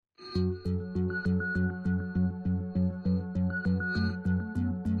This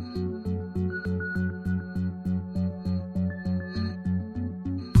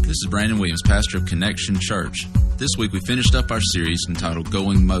is Brandon Williams, pastor of Connection Church. This week we finished up our series entitled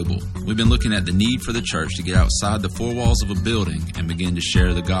Going Mobile. We've been looking at the need for the church to get outside the four walls of a building and begin to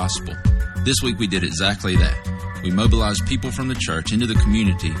share the gospel. This week we did exactly that. We mobilized people from the church into the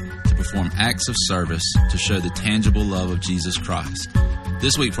community to perform acts of service to show the tangible love of Jesus Christ.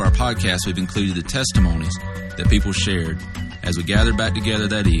 This week for our podcast we've included the testimonies that people shared as we gathered back together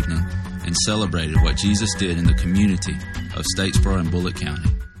that evening and celebrated what Jesus did in the community of Statesboro and Bullitt County.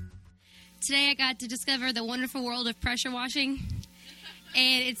 Today I got to discover the wonderful world of pressure washing,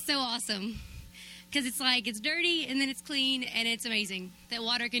 and it's so awesome because it's like it's dirty and then it's clean, and it's amazing that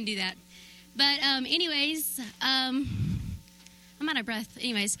water can do that. But anyways, I'm out of breath.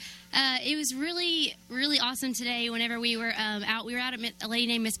 Anyways, it was really, really awesome today whenever we were out. We were out at a lady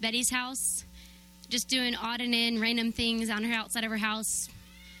named Miss Betty's house, just doing odd and in random things on her outside of her house,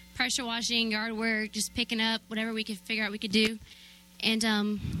 pressure washing, yard work, just picking up whatever we could figure out we could do. And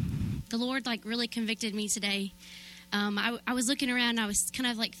the Lord, really convicted me today. I was looking around, and I was kind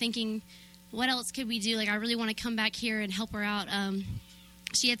of, thinking, what else could we do? I really want to come back here and help her out.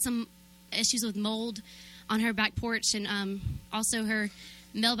 She had some issues with mold on her back porch, and also her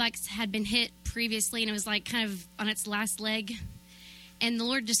mailbox had been hit previously, and it was, kind of on its last leg. And the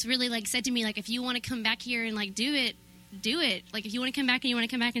Lord just really, said to me, if you want to come back here and, do it, do it. If you want to come back and you want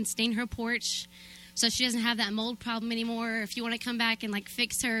to come back and stain her porch so she doesn't have that mold problem anymore, or if you want to come back and,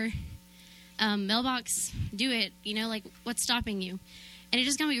 fix her mailbox, do it. What's stopping you? And it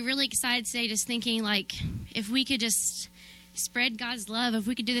just got me really excited today, just thinking, if we could just spread God's love, if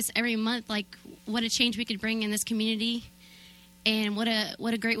we could do this every month, what a change we could bring in this community, and what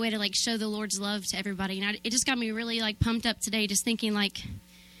a great way to, show the Lord's love to everybody. And it just got me really, pumped up today, just thinking,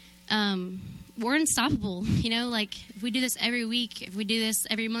 we're unstoppable, if we do this every week, if we do this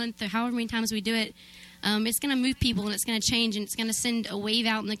every month, or however many times we do it, it's going to move people, and it's going to change, and it's going to send a wave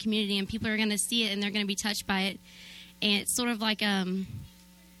out in the community, and people are going to see it, and they're going to be touched by it. And it's sort of like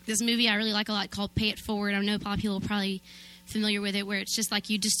this movie I really like a lot called Pay It Forward. I know a lot of people are probably familiar with it, where it's just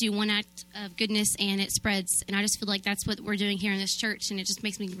you just do one act of goodness, and it spreads. And I just feel like that's what we're doing here in this church, and it just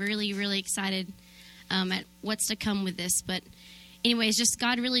makes me really, really excited at what's to come with this. But anyways, just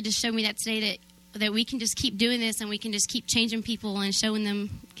God really just showed me that today, that we can just keep doing this, and we can just keep changing people and showing them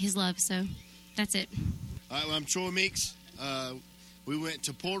His love. So that's it. All right, well, I'm Troy Meeks. We went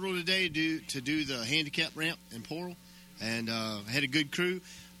to Portal today to do the handicap ramp in Portal, and had a good crew.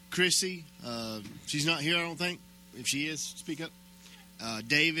 Chrissy, she's not here, I don't think. If she is, speak up.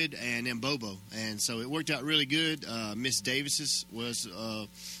 David, and then Bobo. And so it worked out really good. Miss Davis was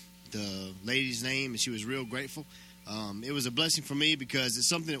the lady's name, and she was real grateful. It was a blessing for me because it's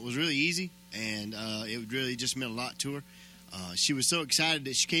something that was really easy, and it really just meant a lot to her. She was so excited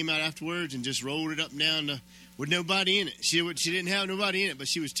that she came out afterwards and just rolled it up and down with nobody in it. She didn't have nobody in it, but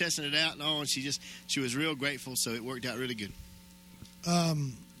she was testing it out and all, and she was real grateful, so it worked out really good.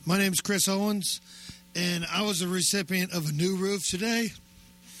 My name's Chris Owens, and I was a recipient of a new roof today.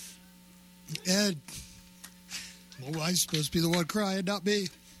 And my wife's supposed to be the one crying, not me.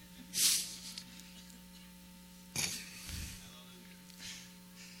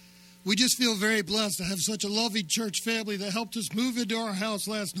 We just feel very blessed to have such a loving church family that helped us move into our house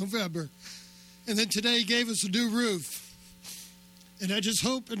last November. And then today gave us a new roof. And I just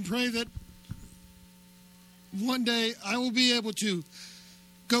hope and pray that one day I will be able to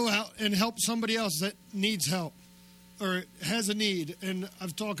go out and help somebody else that needs help or has a need. And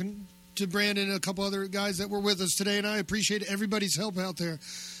I've talked to Brandon and a couple other guys that were with us today, and I appreciate everybody's help out there.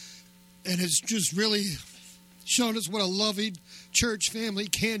 And it's just really shown us what a loving church family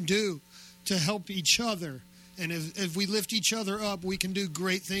can do to help each other. And if we lift each other up, we can do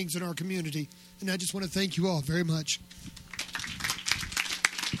great things in our community. And I just want to thank you all very much.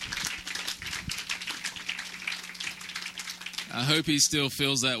 I hope he still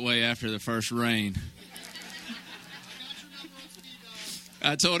feels that way after the first rain.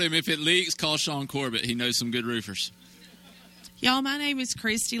 I told him if it leaks, call Sean Corbett. He knows some good roofers. Y'all, my name is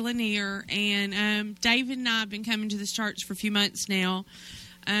Christy Lanier, and David and I have been coming to this church for a few months now.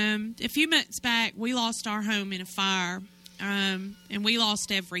 A few months back, we lost our home in a fire, and we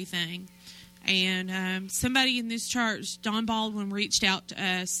lost everything. And somebody in this church, Don Baldwin, reached out to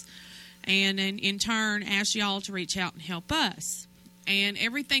us, and in turn asked y'all to reach out and help us. And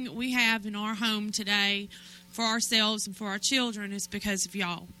everything that we have in our home today for ourselves and for our children is because of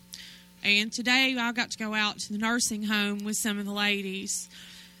y'all. And today I got to go out to the nursing home with some of the ladies.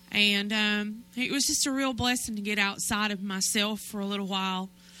 And it was just a real blessing to get outside of myself for a little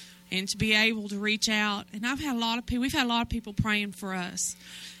while and to be able to reach out. And we've had a lot of people praying for us.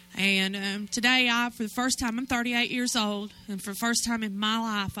 And today, for the first time, I'm 38 years old, and for the first time in my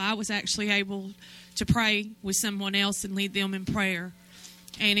life, I was actually able to pray with someone else and lead them in prayer.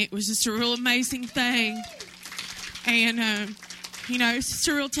 And it was just a real amazing thing. And, it's just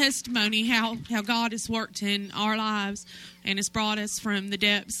a real testimony how God has worked in our lives and has brought us from the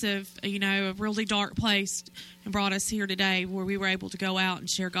depths of, a really dark place and brought us here today where we were able to go out and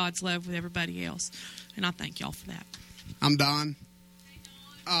share God's love with everybody else. And I thank y'all for that. I'm Don.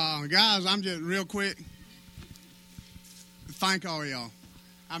 Guys, I'm just real quick. Thank all y'all.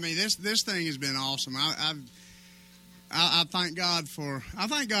 I mean, this thing has been awesome. I thank God for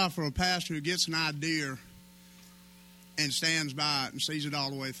a pastor who gets an idea and stands by it and sees it all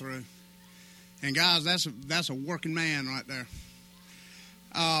the way through. And guys, that's a working man right there.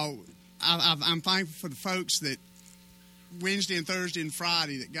 I'm thankful for the folks that Wednesday and Thursday and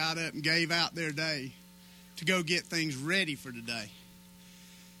Friday that got up and gave out their day to go get things ready for today.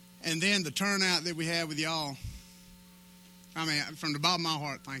 And then the turnout that we had with y'all. I mean, from the bottom of my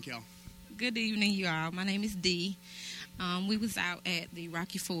heart, thank y'all. Good evening, you all. My name is Dee. We was out at the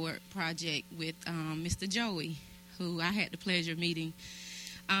Rocky Ford project with Mr. Joey, who I had the pleasure of meeting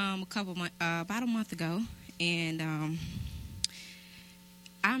about a month ago. And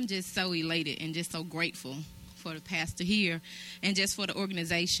I'm just so elated and just so grateful for the pastor here and just for the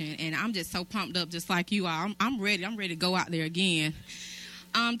organization. And I'm just so pumped up, just like you are. I'm ready. I'm ready to go out there again.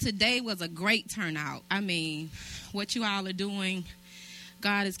 Today was a great turnout. I mean, what you all are doing,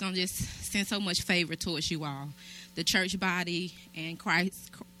 God is going to just send so much favor towards you all. The church body and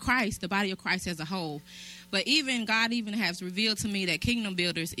Christ, the body of Christ as a whole. But God even has revealed to me that Kingdom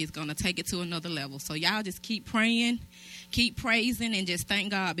Builders is going to take it to another level. So y'all just keep praying, keep praising, and just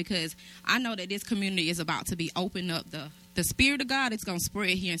thank God, because I know that this community is about to be opened up. The Spirit of God is going to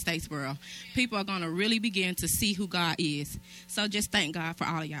spread here in Statesboro. People are going to really begin to see who God is. So just thank God for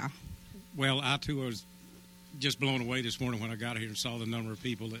all of y'all. Well, I, too, was just blown away this morning when I got here and saw the number of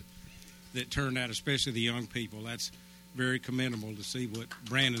people that turned out, especially the young people. That's very commendable to see what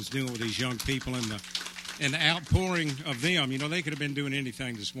Brandon's doing with these young people and the outpouring of them. They could have been doing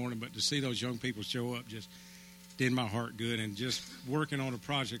anything this morning, but to see those young people show up just did my heart good. And just working on a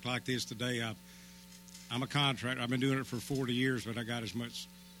project like this today, I'm a contractor. I've been doing it for 40 years, but I got as much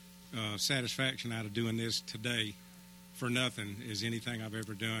satisfaction out of doing this today for nothing as anything I've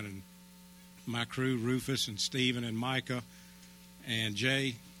ever done. And my crew, Rufus and Stephen and Micah and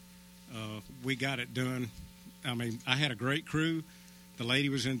Jay, we got it done. I mean, I had a great crew. The lady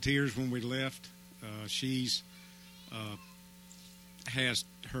was in tears when we left. She's has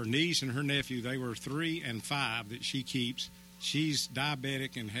her niece and her nephew. They were 3 and 5 that she keeps. She's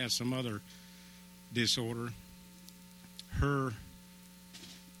diabetic and has some other disorder. The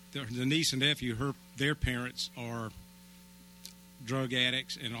niece and nephew, their parents are drug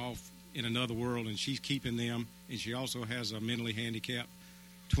addicts and off in another world, and she's keeping them. And she also has a mentally handicapped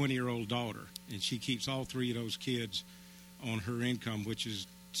 20-year-old daughter, and she keeps all 3 of those kids on her income, which is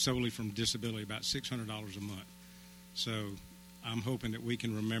solely from disability, about $600 a month. So I'm hoping that we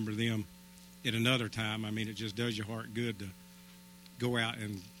can remember them at another time. I mean, it just does your heart good to go out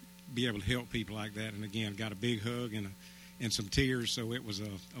and be able to help people like that. And again, got a big hug and some tears, so it was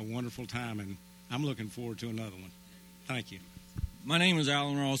a wonderful time, and I'm looking forward to another one. Thank you. My name is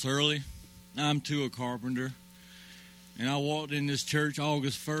Alan Ross Early. I'm too a carpenter, and I walked in this church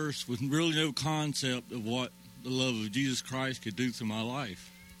August 1st with really no concept of what the love of Jesus Christ could do through my life.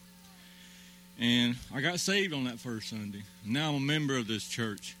 And I got saved on that first Sunday. Now I'm a member of this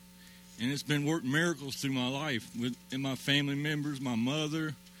church, and it's been working miracles through my life and my family members, my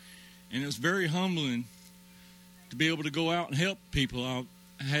mother, and it's very humbling to be able to go out and help people. I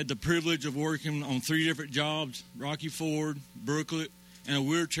had the privilege of working on 3 different jobs, Rocky Ford, Brooklet, and a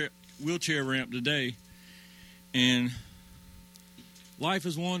wheelchair ramp today. And life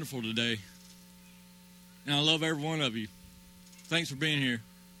is wonderful today. And I love every one of you. Thanks for being here.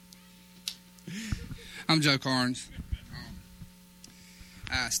 I'm Joe Carnes.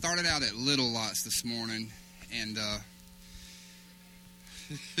 I started out at Little Lots this morning, and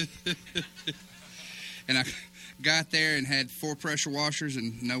and I got there and had 4 pressure washers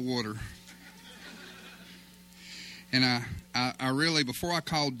and no water. And I really, before I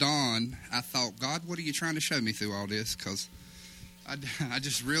called Don, I thought, God, what are you trying to show me through all this? Because I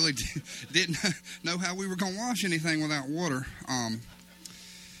just really didn't know how we were going to wash anything without water.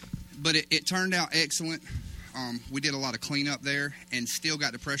 But it turned out excellent. We did a lot of cleanup there and still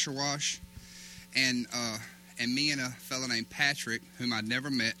got the pressure wash. And me and a fellow named Patrick, whom I'd never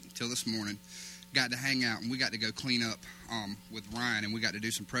met until this morning, got to hang out, and we got to go clean up with Ryan, and we got to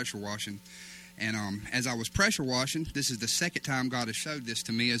do some pressure washing. And as I was pressure washing, this is the second time God has showed this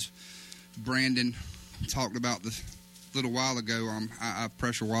to me, as Brandon talked about this a little while ago. I've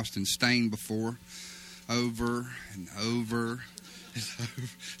pressure washed and stained before, over and over.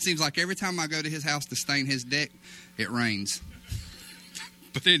 Seems like every time I go to his house to stain his deck, it rains.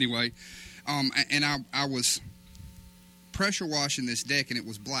 But anyway, and I was pressure washing this deck, and it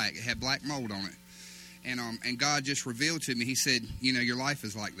was black. It had black mold on it. And God just revealed to me, he said, your life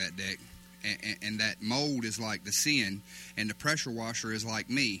is like that deck. And that mold is like the sin, and the pressure washer is like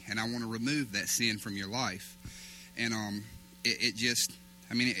me, and I want to remove that sin from your life. And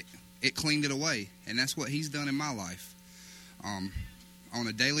it cleaned it away, and that's what he's done in my life. On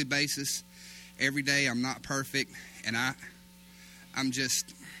a daily basis, every day. I'm not perfect, and I'm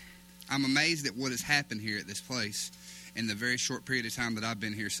amazed at what has happened here at this place in the very short period of time that I've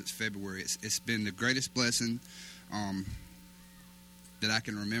been here since February. It's been the greatest blessing that I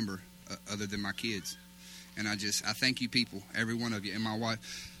can remember, other than my kids. And I thank you people, every one of you, and my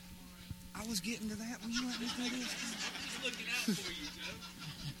wife. I was getting to that when you let me say this. He's looking out for you, Joe.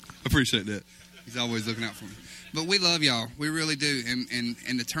 I appreciate that. He's always looking out for me. But we love y'all. We really do.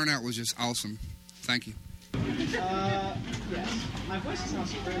 And the turnout was just awesome. Thank you. Yes. My voice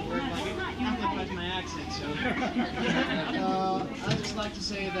sounds very weird, like it amplifies my accent, so. I'd just like to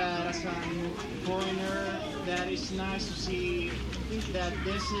say that as a foreigner, that it's nice to see that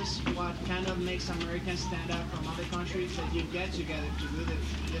this is what kind of makes Americans stand out from other countries, that you get together to do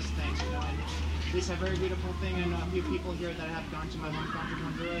these things, And it's a very beautiful thing. I know a few people here that have gone to my home country,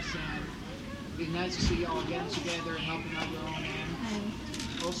 Honduras, and it's nice to see you all getting together and helping out your own end.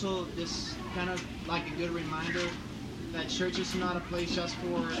 Also, this kind of like a good reminder that church is not a place just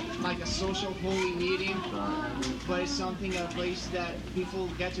for like a social holy meeting, but it's a place that people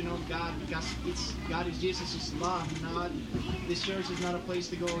get to know God, because God is Jesus' love. Not this church is not a place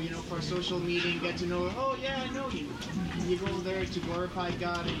to go, for a social meeting, get to know. Oh yeah, I know you. You go there to glorify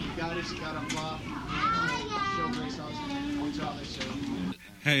God, and God is a God of love. Show grace to others. So.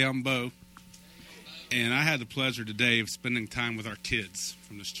 Hey, I'm Bo, and I had the pleasure today of spending time with our kids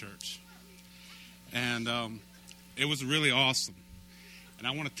from this church, and it was really awesome. And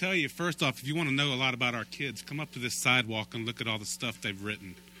I want to tell you, first off, if you want to know a lot about our kids, come up to this sidewalk and look at all the stuff they've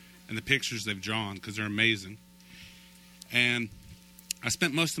written and the pictures they've drawn, because they're amazing. And I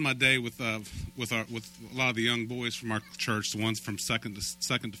spent most of my day with a lot of the young boys from our church, the ones from second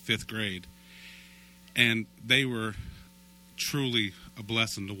to fifth grade, and they were truly a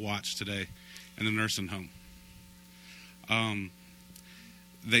blessing to watch today in the nursing home.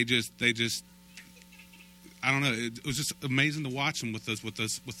 They just. I don't know. It was just amazing to watch them with those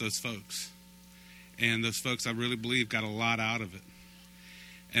folks, and those folks, I really believe, got a lot out of it.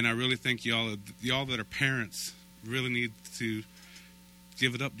 And I really think y'all that are parents really need to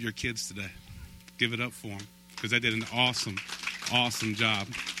give it up to your kids today. Give it up for them, because they did an awesome job.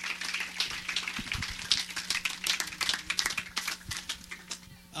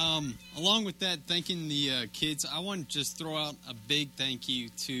 Along with that, thanking the kids, I want to just throw out a big thank you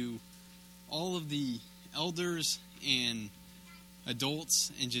to all of the elders and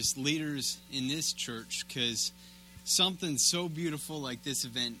adults and just leaders in this church, because something so beautiful like this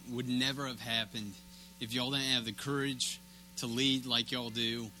event would never have happened if y'all didn't have the courage to lead like y'all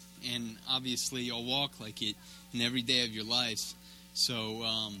do, and obviously y'all walk like it in every day of your lives. So,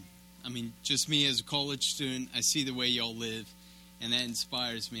 just me as a college student, I see the way y'all live, and that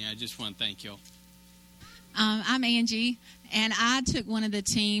inspires me. I just want to thank y'all. I'm Angie, and I took one of the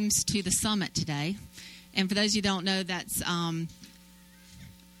teams to the summit today. And for those of you who don't know, that's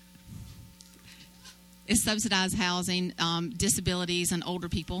it's subsidized housing, disabilities, and older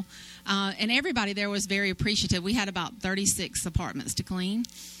people. And everybody there was very appreciative. We had about 36 apartments to clean.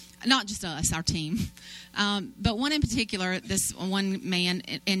 Not just us, our team. But one in particular, this one man,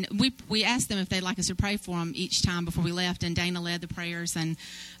 and we asked them if they'd like us to pray for him each time before we left, and Dana led the prayers. And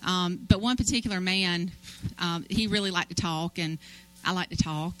but one particular man, he really liked to talk, and I like to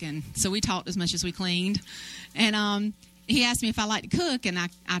talk, and so we talked as much as we cleaned. And he asked me if I like to cook, and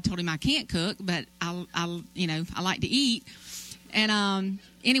I told him I can't cook, but I like to eat. And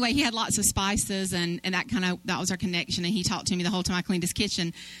anyway, he had lots of spices, and that was our connection. And he talked to me the whole time I cleaned his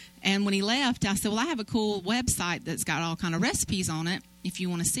kitchen. And when he left, I said, well, I have a cool website that's got all kind of recipes on it if you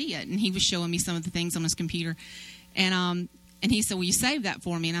want to see it. And he was showing me some of the things on his computer. And And he said, will you save that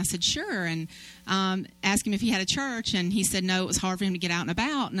for me? And I said, sure. And asked him if he had a church. And he said, no, it was hard for him to get out and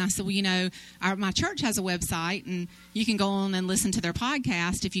about. And I said, well, you know, my church has a website, and you can go on and listen to their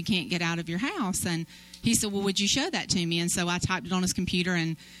podcast if you can't get out of your house. And he said, well, would you show that to me? And so I typed it on his computer,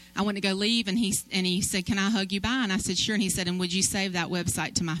 and I went to go leave, and he said, can I hug you bye? And I said, sure. And he said, and would you save that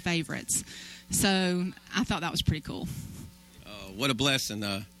website to my favorites? So I thought that was pretty cool. What a blessing.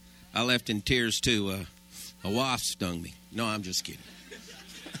 I left in tears, too. A wasp stung me. No, I'm just kidding.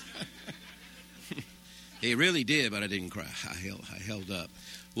 It really did, but I didn't cry. I held up.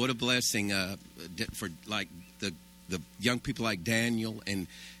 What a blessing for like the young people like Daniel, and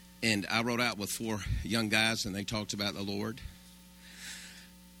I rode out with 4 young guys, and they talked about the Lord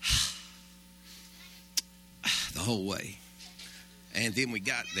the whole way. And then we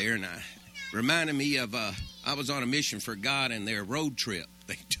got there, and I reminded me of I was on a mission for God and their road trip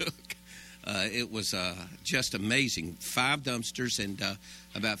they took. It was just amazing. 5 dumpsters and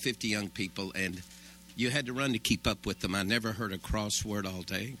about 50 young people, and you had to run to keep up with them. I never heard a crossword all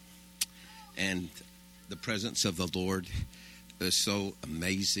day, and the presence of the Lord was so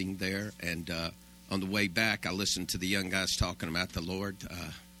amazing there. And on the way back, I listened to the young guys talking about the Lord.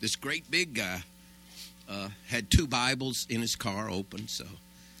 This great big guy had 2 Bibles in his car open, so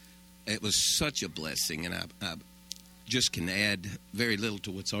it was such a blessing, and I just can add very little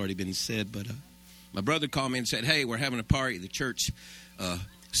to what's already been said. But my brother called me and said, hey, we're having a party at the church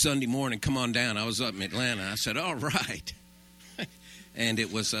Sunday morning. Come on down. I was up in Atlanta. I said, all right. And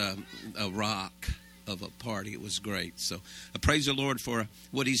it was a rock of a party. It was great. So I praise the Lord for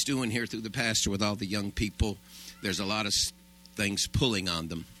what he's doing here through the pastor with all the young people. There's a lot of things pulling on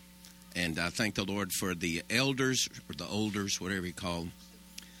them. And I thank the Lord for the elders, or the olders, whatever you call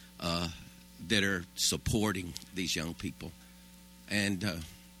them, that are supporting these young people, and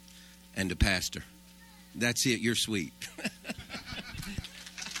the pastor. That's it. You're sweet.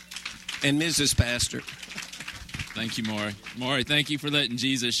 And Mrs. Pastor. Thank you, Maury. Maury, thank you for letting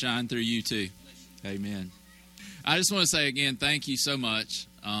Jesus shine through you too. Amen. I just want to say again, thank you so much.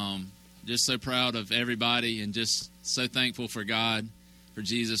 Just so proud of everybody, and just so thankful for God, for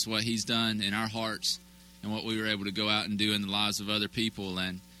Jesus, what he's done in our hearts, and what we were able to go out and do in the lives of other people.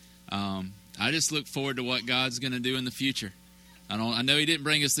 And I just look forward to what God's going to do in the future. I know he didn't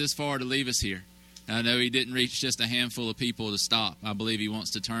bring us this far to leave us here. I know he didn't reach just a handful of people to stop. I believe he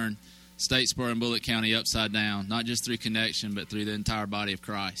wants to turn Statesboro and Bullitt County upside down, not just through Connection, but through the entire body of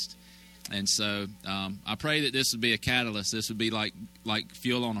Christ. And so I pray that this would be a catalyst. This would be like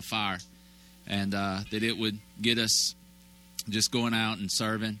fuel on a fire, and that it would get us just going out and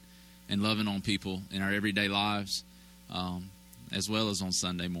serving and loving on people in our everyday lives, as well as on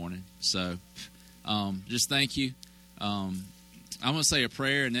Sunday morning. So just thank you. I'm going to say a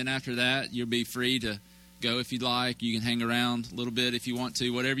prayer, and then after that, you'll be free to go if you'd like. You can hang around a little bit if you want to,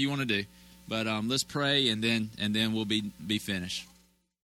 whatever you want to do. But let's pray, and then we'll be finished.